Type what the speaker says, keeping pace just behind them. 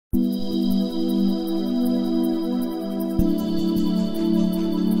Hello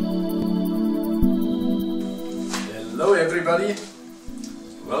everybody,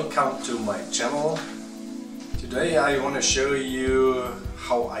 welcome to my channel. Today I want to show you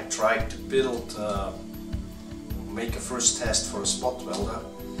how I tried to make a first test for a spot welder.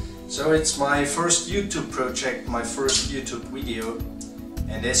 So it's my first YouTube project, my first YouTube video,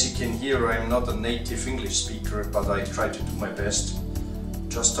 and as you can hear, I'm not a native English speaker, but I try to do my best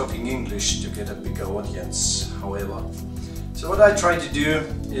just talking English to get a bigger audience, however. So what I try to do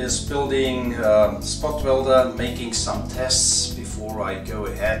is building spot welder, making some tests before I go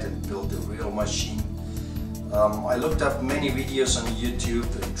ahead and build a real machine. I looked up many videos on YouTube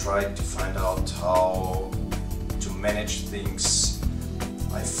and tried to find out how to manage things.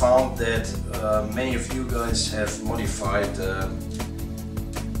 I found that many of you guys have modified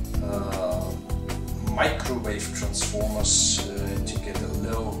microwave transformers to get a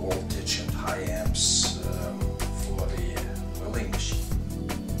low voltage and high amps for the welding machine.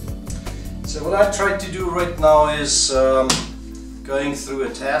 So what I tried to do right now is going through a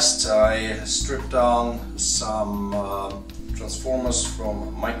test. I stripped down some transformers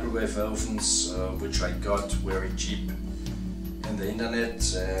from microwave ovens which I got very cheap in the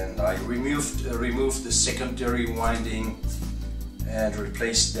internet, and I removed the secondary winding and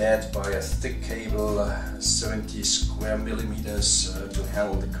replaced that by a thick cable, 70 square millimeters to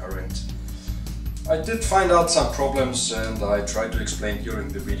handle the current. I did find out some problems, and I tried to explain during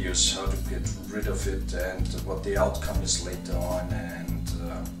the videos how to get rid of it and what the outcome is later on, and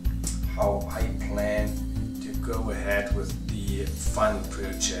how I plan to go ahead with the final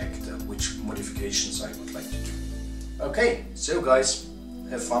project, which modifications I would like to do. Okay, so guys,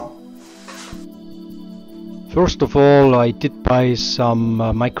 have fun. First of all, I did buy some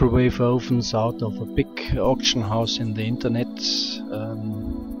microwave ovens out of a big auction house in the internet.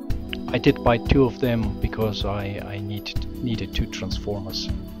 I did buy 2 of them because I needed 2 transformers.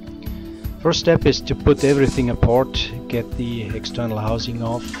 First step is to put everything apart, get the external housing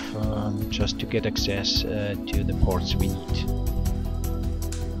off, just to get access to the parts we need.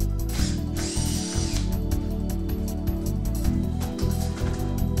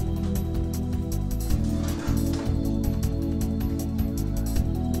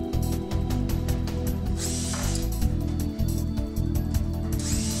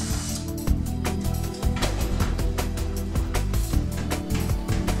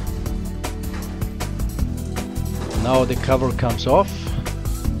 Now the cover comes off,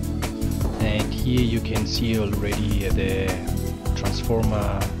 and here you can see already the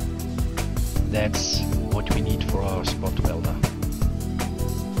transformer. That's what we need for our spot welder.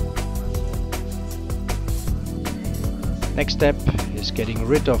 Next step is getting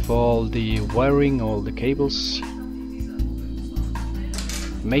rid of all the wiring, all the cables.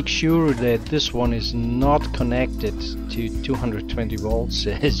 Make sure that this one is not connected to 220 volts,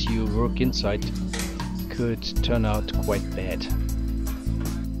 as you work inside could turn out quite bad.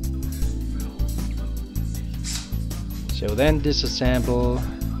 So then disassemble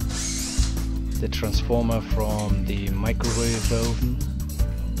the transformer from the microwave oven.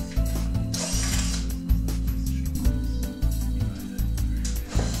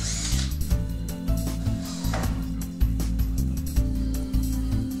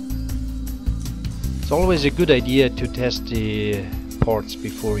 It's always a good idea to test the parts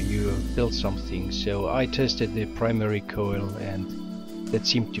before you build something, so I tested the primary coil and that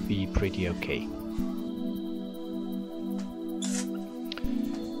seemed to be pretty okay.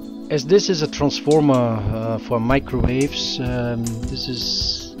 As this is a transformer for microwaves, this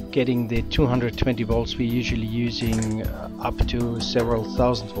is getting the 220 volts we're usually using up to several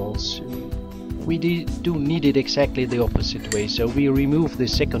thousand volts. We do need it exactly the opposite way, so we remove the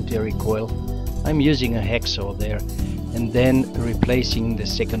secondary coil. I'm using a hacksaw there, and then replacing the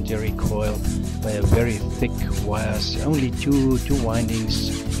secondary coil by a very thick wires, only two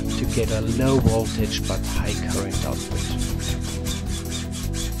windings to get a low voltage but high current output.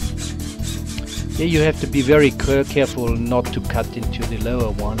 Here you have to be very careful not to cut into the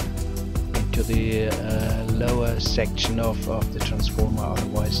lower one, into the lower section of the transformer,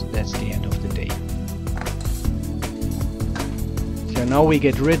 otherwise that's the end of the day. So now we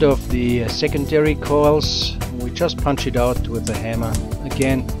get rid of the secondary coils. We just punch it out with a hammer.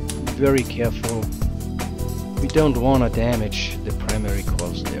 Again, very careful. We don't want to damage the primary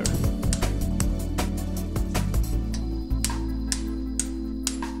coils there.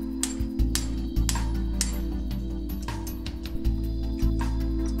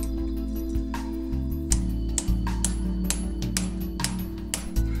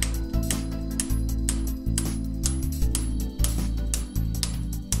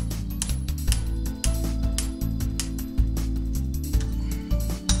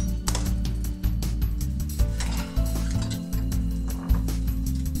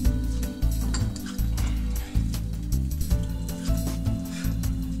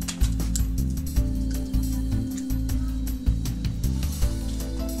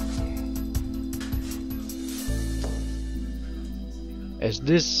 As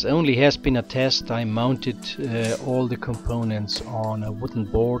this only has been a test, I mounted all the components on a wooden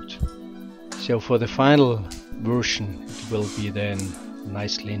board. So for the final version it will be then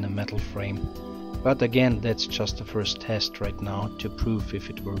nicely in a metal frame. But again, that's just the first test right now to prove if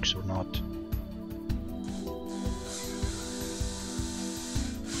it works or not.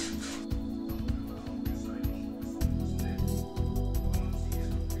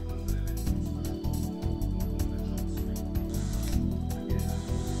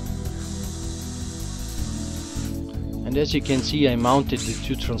 And as you can see, I mounted the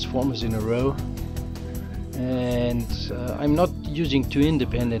two transformers in a row, and I'm not using two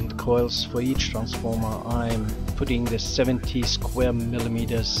independent coils for each transformer. I'm putting the 70 square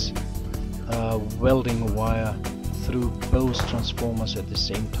millimeters welding wire through both transformers at the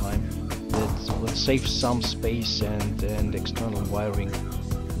same time. That will save some space, and external wiring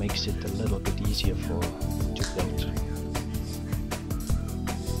makes it a little bit easier to build.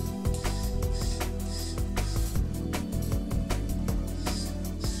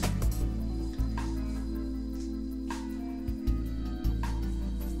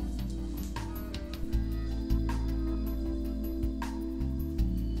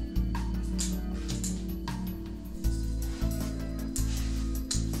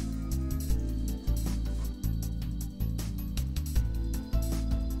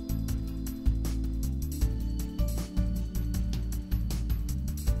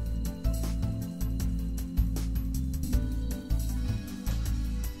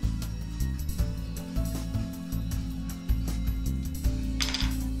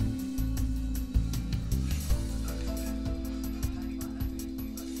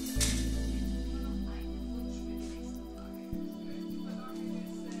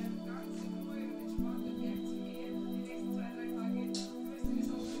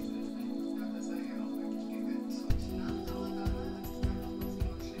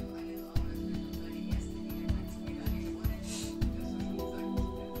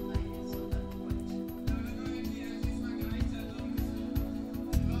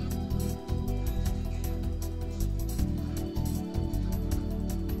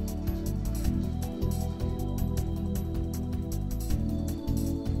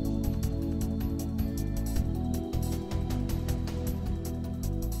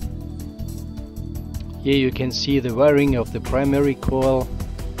 Here you can see the wiring of the primary coil.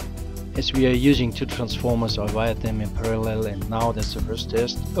 As we are using two transformers, I wired them in parallel, and now that's the first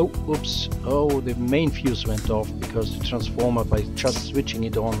test. Oh, oops! Oh, the main fuse went off because the transformer, by just switching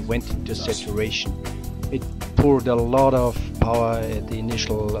it on, went into saturation. It poured a lot of power at the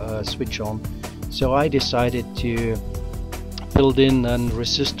initial switch on, so I decided to build in a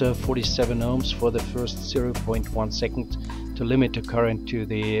resistor 47 ohms for the first 0.1 second to limit the current to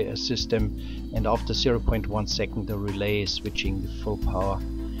the system, and after 0.1 second the relay is switching the full power.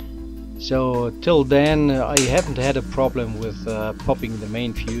 So till then I haven't had a problem with popping the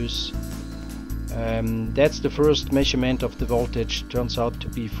main fuse. That's the first measurement of the voltage. Turns out to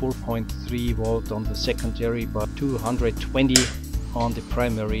be 4.3 volt on the secondary, but 220 on the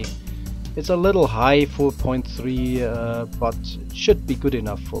primary. It's a little high, 4.3, but should be good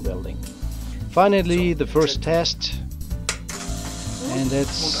enough for welding. Finally, the first test, and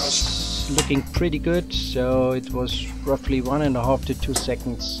that's looking pretty good. So it was roughly 1.5 to 2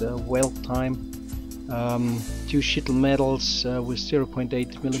 seconds weld time. 2 shittle metals with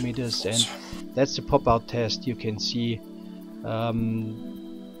 0.8 millimeters, and that's the pop-out test. You can see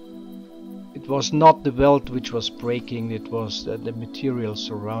it was not the weld which was breaking, it was the material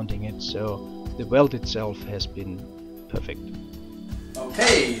surrounding it, so the weld itself has been perfect.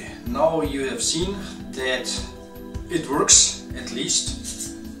 Okay, now you have seen that it works, at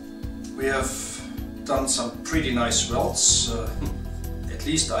least. We have done some pretty nice welds, at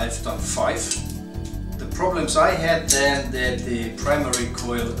least I've done 5. The problems I had then, that the primary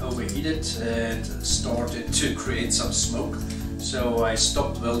coil overheated and started to create some smoke, so I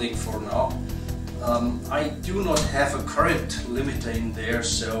stopped welding for now. I do not have a current limiter in there,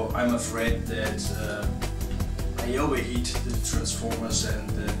 so I'm afraid that I overheat the transformers and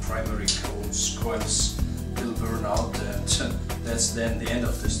the primary coils will burn out, and that's then the end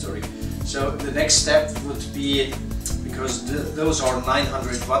of the story. So the next step would be, because those are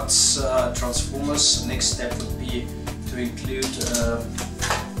 900 watts transformers, the next step would be to include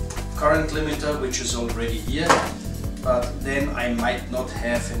current limiter, which is already here, but then I might not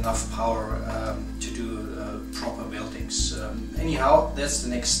have enough power to do proper weldings. Anyhow, that's the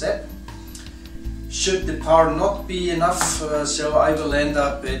next step. Should the power not be enough, so I will end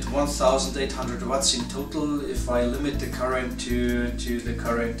up at 1800 watts in total if I limit the current to the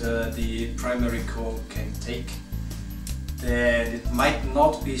current the primary coil can take. then it might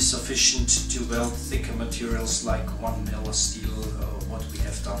not be sufficient to weld thicker materials like 1 mil steel, what we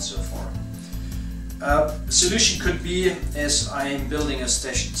have done so far. Solution could be, as I am building a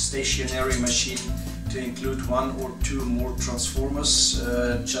stationary machine, to include 1 or 2 more transformers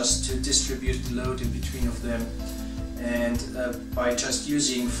just to distribute the load in between of them, and by just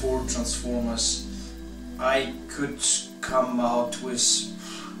using 4 transformers I could come out with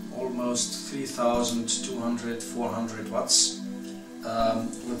almost 3,200-400 watts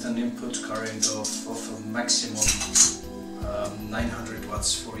with an input current of a maximum 900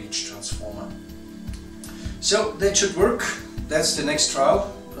 watts for each transformer. So that should work. That's the next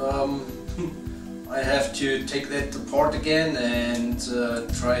trial. I have to take that apart again and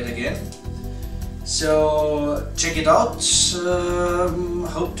try it again. So check it out.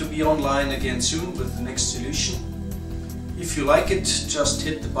 Hope to be online again soon with the next solution. If you like it, just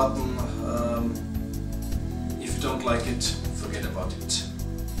hit the button. If you don't like it, forget about it.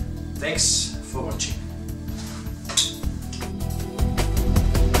 Thanks for watching.